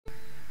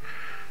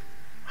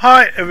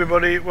Hi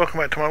everybody, welcome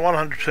back to my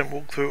 100%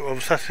 walkthrough of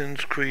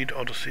Assassin's Creed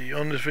Odyssey.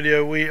 On this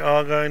video we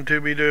are going to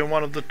be doing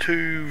one of the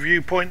two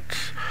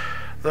viewpoints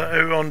that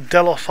are on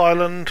Delos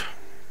Island.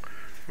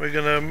 We're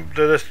going to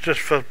do this just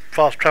for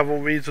fast travel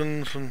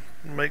reasons and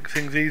make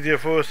things easier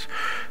for us.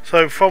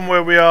 So from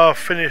where we are,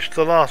 finished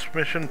the last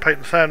mission, Paint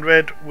the Sand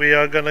Red, we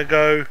are going to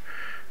go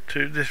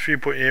to this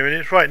viewpoint here, and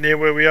it's right near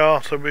where we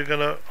are, so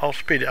I'll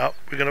speed it up.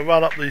 We're going to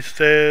run up these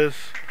stairs.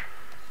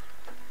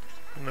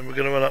 And then we're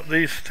going to run up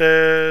these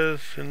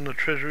stairs in the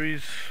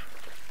treasuries,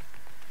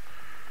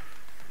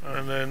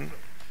 and then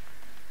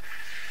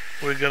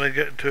we're going to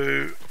get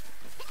to,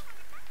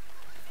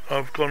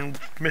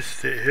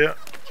 missed it here.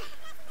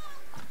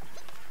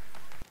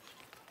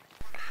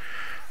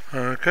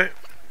 Okay.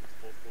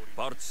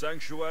 Part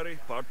sanctuary,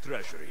 part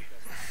treasury.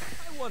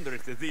 I wonder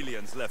if the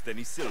Thelians left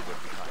any silver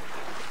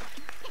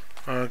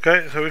behind.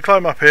 Okay, so we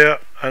climb up here,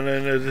 and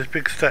then there's this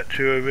big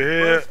statue over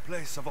here.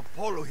 Birthplace of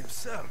Apollo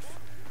himself.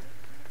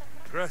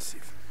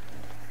 Impressive.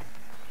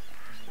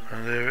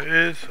 And there it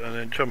is, and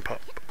then jump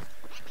up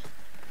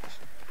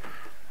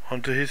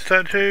onto his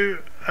statue,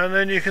 and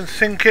then you can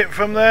sync it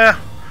from there,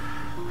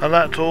 and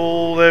that's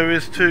all there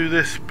is to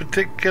this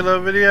particular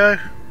video.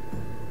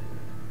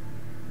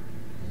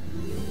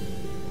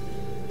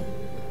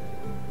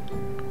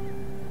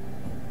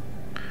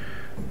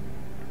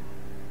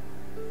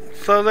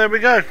 So there we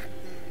go.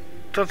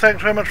 So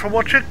thanks very much for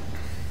watching.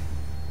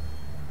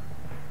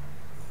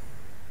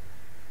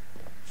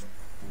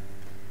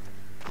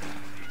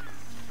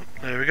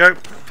 There we go.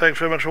 Thanks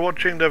very much for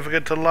watching. Don't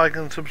forget to like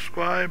and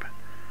subscribe.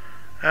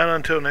 And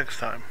until next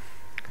time,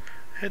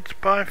 it's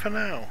bye for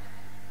now.